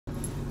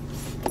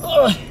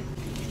Ugh.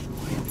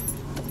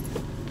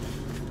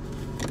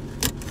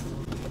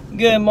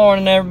 Good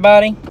morning,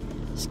 everybody.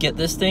 Let's get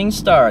this thing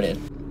started.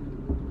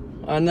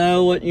 I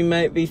know what you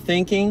might be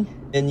thinking,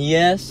 and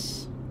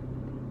yes,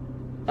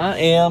 I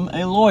am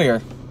a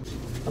lawyer.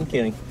 I'm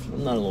kidding.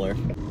 I'm not a lawyer.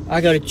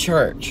 I go to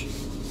church.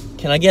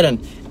 Can I get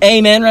an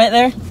amen right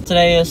there?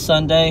 Today is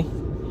Sunday,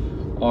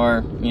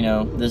 or, you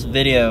know, in this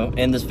video,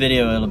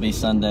 it'll be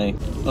Sunday.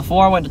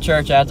 Before I went to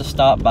church, I had to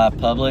stop by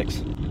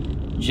Publix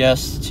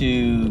just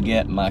to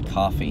get my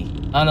coffee.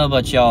 I don't know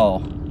about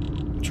y'all,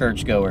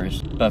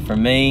 churchgoers, but for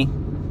me,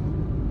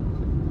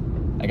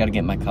 I gotta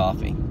get my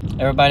coffee.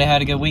 Everybody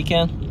had a good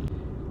weekend?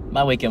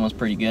 My weekend was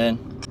pretty good.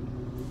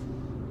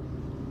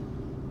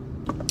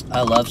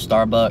 I love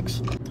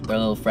Starbucks, their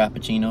little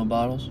Frappuccino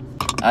bottles.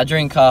 I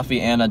drink coffee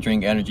and I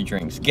drink energy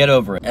drinks. Get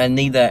over it. I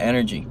need that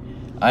energy.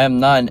 I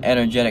am not an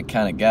energetic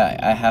kind of guy.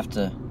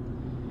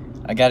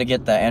 I gotta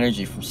get that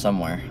energy from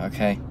somewhere,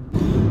 okay?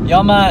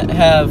 Y'all might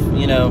have,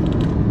 you know,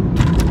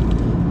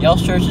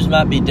 y'all's churches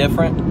might be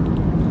different,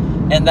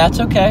 and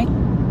that's okay.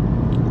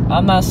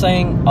 I'm not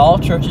saying all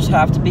churches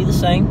have to be the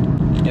same.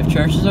 If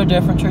churches are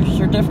different, churches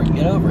are different.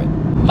 Get over it.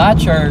 My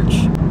church,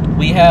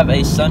 we have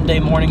a Sunday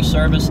morning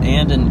service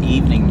and an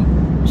evening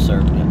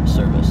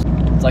service.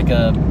 It's like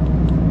a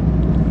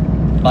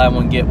buy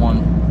one, get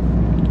one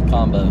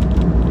combo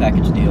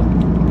package deal,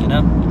 you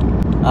know?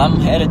 I'm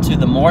headed to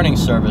the morning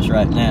service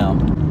right now.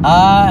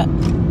 I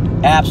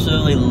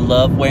absolutely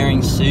love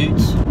wearing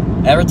suits.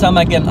 Every time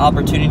I get an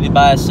opportunity to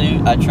buy a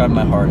suit, I try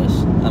my hardest.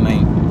 I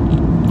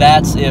mean,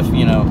 that's if,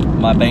 you know,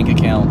 my bank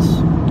accounts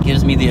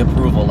gives me the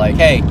approval, like,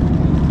 hey,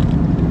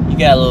 you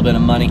got a little bit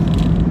of money,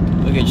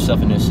 go get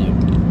yourself a new suit.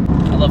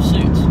 I love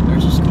suits. They're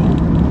just cool.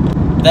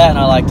 That, and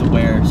I like to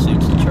wear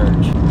suits to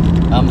church.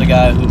 I'm the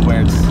guy who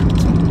wears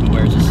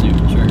a suit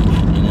to church,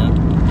 you know?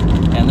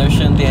 And there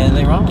shouldn't be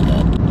anything wrong with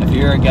that. If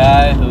you're a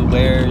guy who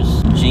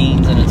wears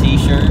jeans and a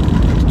t-shirt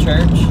to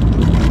church,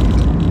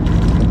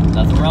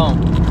 nothing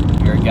wrong.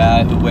 If you're a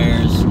guy who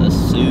wears a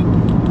suit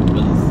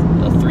with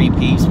a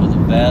three-piece with a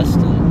vest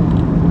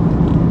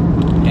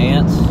and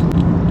pants,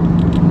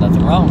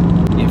 nothing wrong.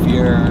 If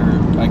you're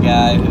a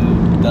guy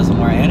who doesn't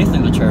wear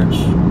anything to church,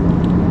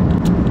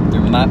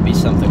 there might be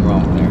something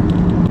wrong there.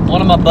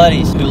 One of my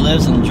buddies who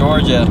lives in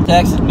Georgia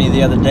texted me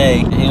the other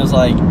day, and he was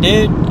like,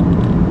 dude,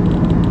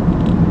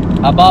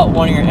 I bought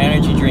one of your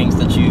energy drinks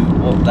that you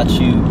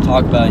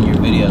talk about in your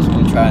videos. I'm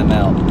gonna try them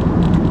out.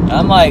 And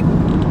I'm like,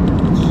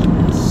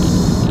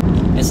 yes.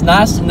 It's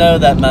nice to know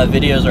that my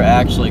videos are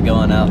actually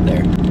going out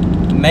there.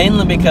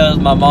 Mainly because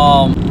my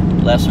mom,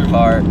 bless her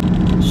heart,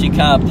 she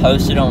kind of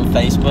posted on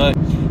Facebook.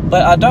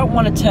 But I don't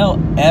want to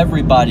tell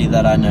everybody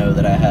that I know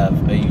that I have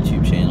a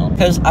YouTube channel.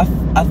 Because I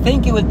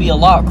think it would be a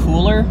lot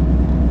cooler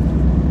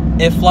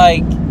if,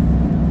 like,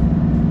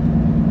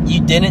 you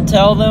didn't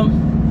tell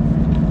them,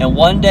 and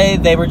one day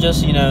they were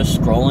just, you know,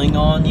 scrolling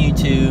on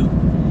YouTube,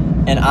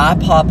 and I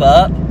pop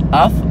up.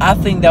 I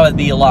think that would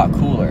be a lot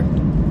cooler.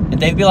 And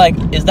they'd be like,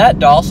 is that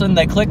Dawson?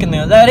 They click and they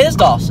go, that is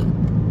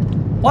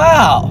Dawson.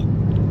 Wow,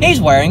 he's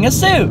wearing a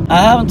suit. I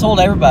haven't told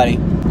everybody,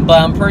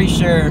 but I'm pretty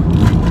sure,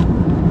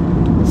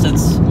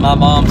 since my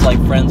mom's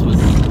like friends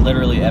with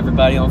literally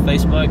everybody on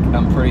Facebook,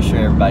 I'm pretty sure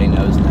everybody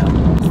knows now.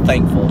 I'm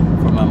thankful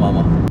for my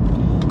mama.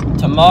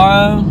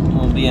 Tomorrow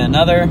will be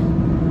another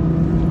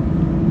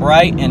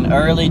bright and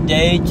early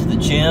day to the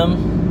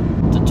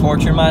gym to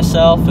torture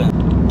myself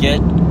and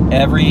get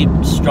every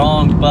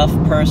strong buff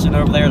person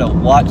over there to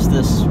watch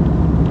this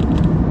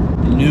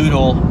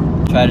noodle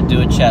try to do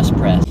a chest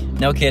press.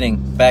 No kidding,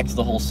 back to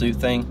the whole suit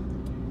thing.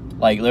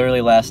 Like, literally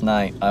last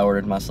night I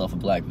ordered myself a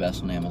black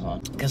vest on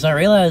Amazon because I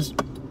realized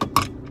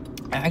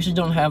I actually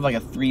don't have like a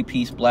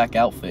three-piece black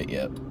outfit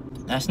yet.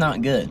 That's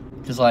not good.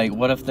 Because, like,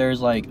 what if there's,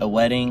 like, a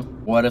wedding?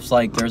 What if,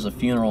 like, there's a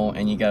funeral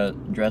and you gotta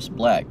dress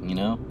black, you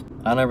know?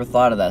 I never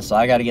thought of that, so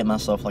I gotta get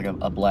myself, like,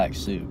 a black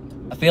suit.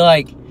 I feel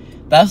like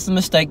that's the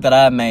mistake that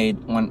I made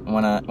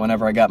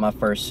whenever I got my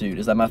first suit,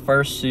 is that my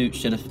first suit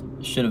should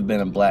have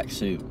been a black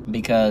suit.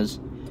 Because,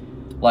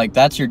 like,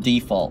 that's your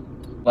default.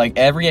 Like,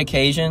 every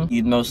occasion,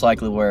 you'd most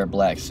likely wear a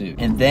black suit.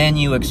 And then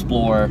you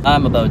explore.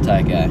 I'm a bow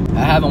tie guy.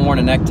 I haven't worn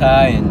a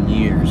necktie in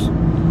years.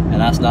 And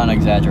that's not an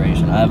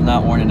exaggeration. I have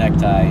not worn a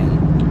necktie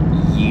in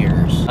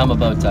years. I'm a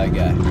bow tie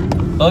guy.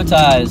 Bow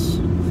ties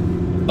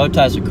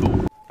are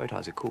cool. Bow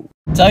ties are cool.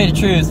 To tell you the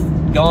truth,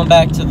 going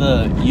back to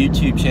the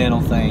YouTube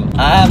channel thing,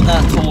 I have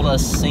not told a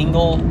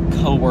single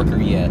coworker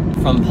yet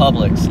from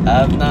Publix. I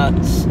have not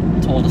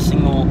told a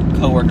single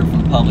coworker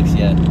from Publix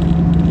yet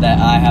that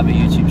I have a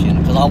YouTube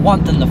channel, because I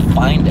want them to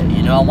find it,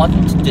 you know? I want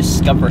them to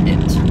discover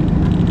it.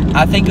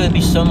 I think it would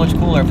be so much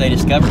cooler if they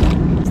discovered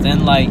it.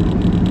 Then, like,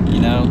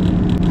 you know,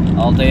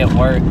 all day at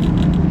work,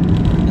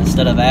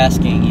 instead of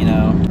asking, you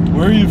know,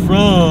 where are you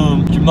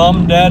from? Did your mom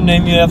and dad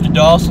name you after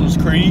Dawson's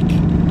Creek?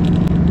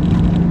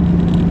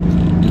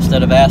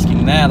 Instead of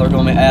asking that, they're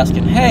going to be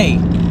asking, hey,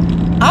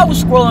 I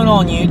was scrolling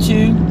on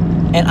YouTube,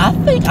 and I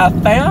think I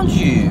found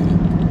you.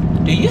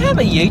 Do you have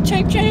a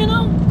YouTube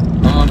channel?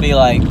 I'm going to be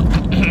like,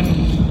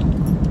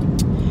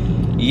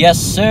 yes,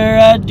 sir,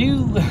 I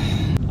do.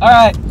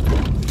 Alright.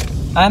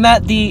 I'm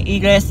at the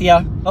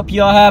iglesia. Hope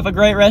you all have a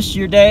great rest of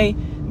your day.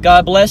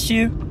 God bless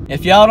you.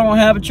 If y'all don't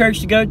have a church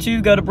to go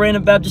to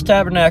Brandon Baptist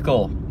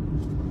Tabernacle.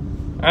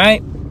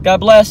 Alright? God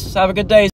bless. Have a good day.